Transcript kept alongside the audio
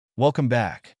Welcome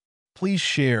back. Please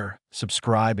share,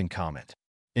 subscribe, and comment.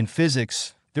 In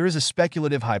physics, there is a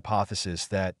speculative hypothesis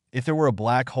that if there were a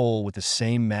black hole with the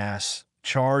same mass,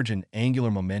 charge, and angular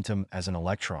momentum as an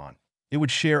electron, it would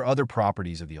share other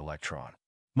properties of the electron.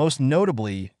 Most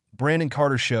notably, Brandon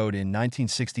Carter showed in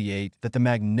 1968 that the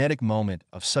magnetic moment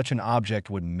of such an object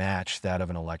would match that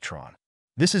of an electron.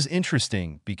 This is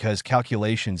interesting because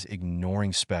calculations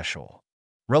ignoring special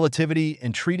relativity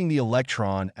and treating the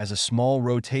electron as a small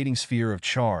rotating sphere of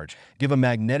charge give a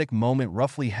magnetic moment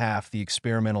roughly half the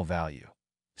experimental value.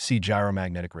 See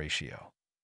gyromagnetic ratio.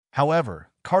 However,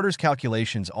 Carter's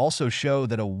calculations also show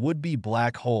that a would-be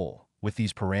black hole with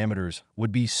these parameters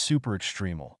would be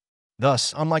super-extremal.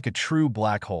 Thus, unlike a true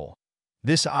black hole,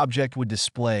 this object would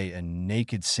display a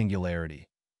naked singularity,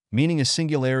 meaning a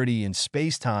singularity in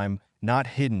space-time not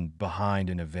hidden behind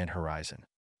an event horizon.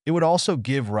 It would also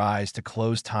give rise to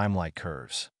closed time-like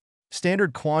curves.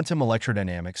 Standard quantum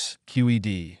electrodynamics,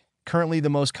 QED, currently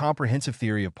the most comprehensive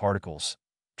theory of particles,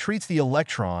 treats the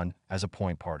electron as a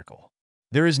point particle.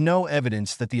 There is no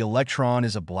evidence that the electron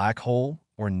is a black hole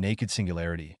or naked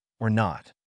singularity, or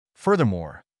not.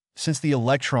 Furthermore, since the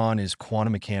electron is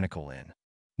quantum mechanical in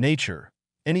nature,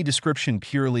 any description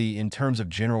purely in terms of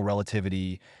general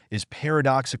relativity is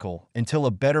paradoxical until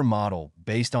a better model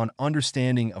based on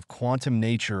understanding of quantum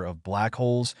nature of black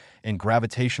holes and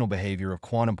gravitational behavior of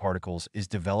quantum particles is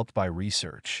developed by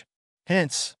research.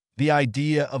 Hence, the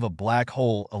idea of a black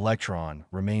hole electron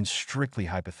remains strictly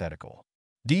hypothetical.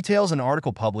 Details an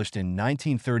article published in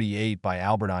 1938 by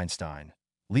Albert Einstein,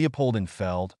 Leopold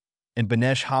Feld, and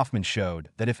Benesh Hoffman showed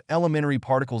that if elementary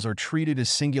particles are treated as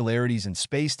singularities in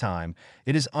spacetime,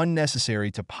 it is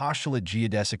unnecessary to postulate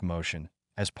geodesic motion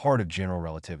as part of general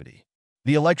relativity.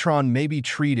 The electron may be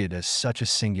treated as such a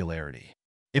singularity.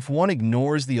 If one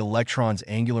ignores the electron's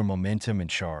angular momentum and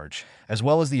charge, as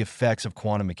well as the effects of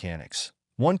quantum mechanics,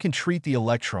 one can treat the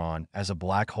electron as a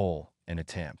black hole and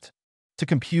attempt to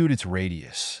compute its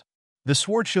radius. The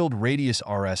Schwarzschild radius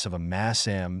Rs of a mass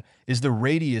m is the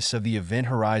radius of the event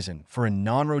horizon for a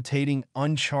non-rotating,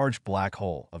 uncharged black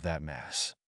hole of that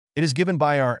mass. It is given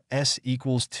by our S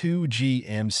equals 2g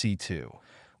mc2,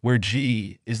 where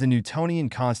g is the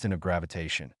Newtonian constant of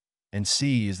gravitation, and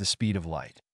c is the speed of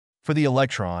light. For the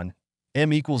electron,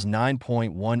 m equals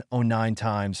 9.109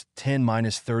 times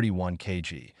 10⁻31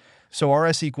 kg, so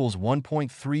Rs equals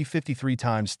 1.353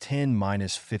 times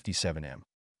 10⁻57 m.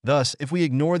 Thus, if we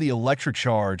ignore the electric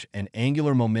charge and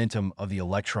angular momentum of the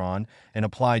electron and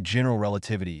apply general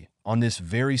relativity on this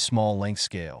very small length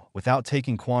scale without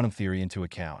taking quantum theory into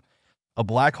account, a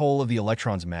black hole of the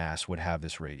electron's mass would have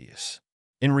this radius.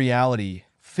 In reality,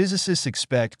 physicists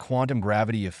expect quantum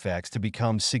gravity effects to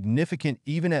become significant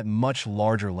even at much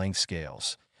larger length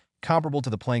scales, comparable to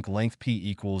the Planck length p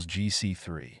equals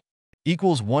gc3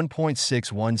 equals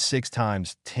 1.616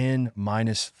 times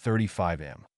 10⁻35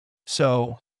 m.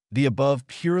 So, the above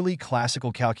purely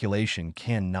classical calculation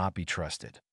cannot be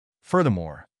trusted.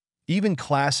 Furthermore, even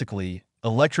classically,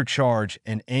 electric charge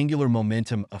and angular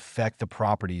momentum affect the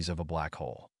properties of a black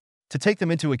hole. To take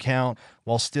them into account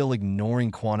while still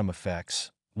ignoring quantum effects,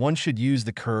 one should use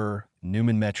the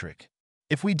Kerr-Newman metric.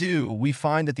 If we do, we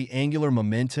find that the angular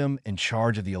momentum and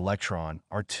charge of the electron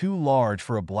are too large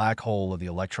for a black hole of the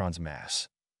electron's mass.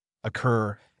 A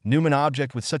Kerr-Newman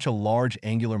object with such a large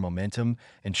angular momentum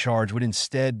and charge would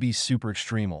instead be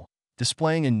super-extremal,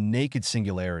 displaying a naked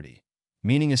singularity,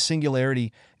 meaning a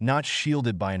singularity not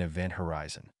shielded by an event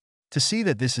horizon. To see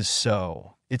that this is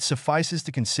so, it suffices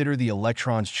to consider the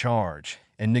electron's charge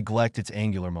and neglect its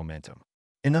angular momentum.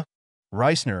 In the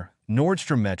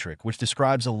Reissner-Nordstrom metric, which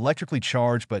describes electrically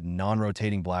charged but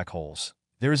non-rotating black holes,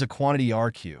 there is a quantity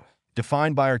Rq,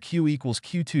 defined by our Q equals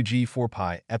Q2G4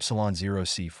 pi epsilon 0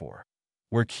 C4,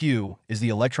 where Q is the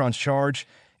electron's charge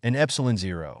and epsilon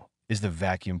 0 is the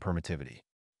vacuum permittivity.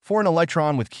 For an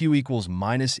electron with Q equals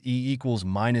minus E equals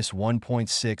minus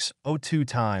 1.602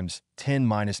 times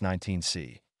 10⁻19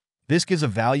 C, this gives a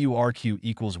value Rq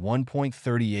equals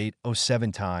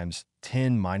 1.3807 times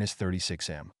 10⁻36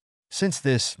 m. Since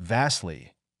this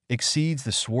vastly exceeds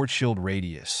the Schwarzschild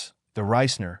radius, the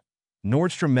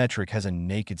Reissner-Nordstrom metric has a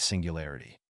naked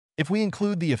singularity. If we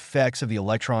include the effects of the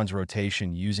electron's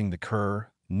rotation using the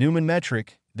Kerr-Newman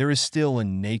metric, there is still a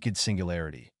naked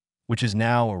singularity, which is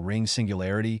now a ring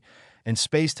singularity, and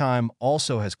spacetime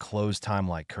also has closed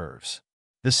time-like curves.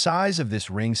 The size of this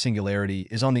ring singularity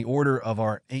is on the order of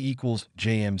our A equals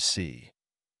jmc,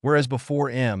 whereas before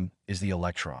m is the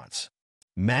electron's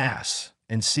mass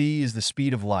and c is the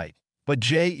speed of light, but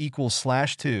j equals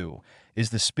 /2 is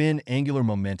the spin angular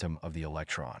momentum of the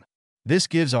electron. This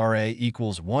gives Ra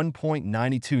equals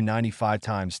 1.9295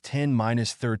 times 10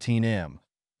 minus 13 m,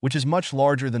 which is much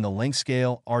larger than the length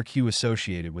scale RQ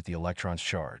associated with the electron's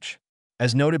charge.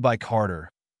 As noted by Carter,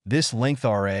 this length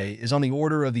Ra is on the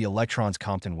order of the electron's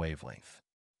Compton wavelength.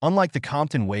 Unlike the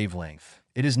Compton wavelength,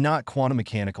 it is not quantum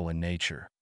mechanical in nature.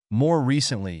 More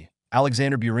recently,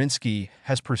 Alexander Burinsky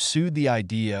has pursued the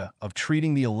idea of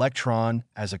treating the electron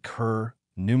as a Kerr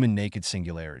Newman naked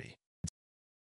singularity.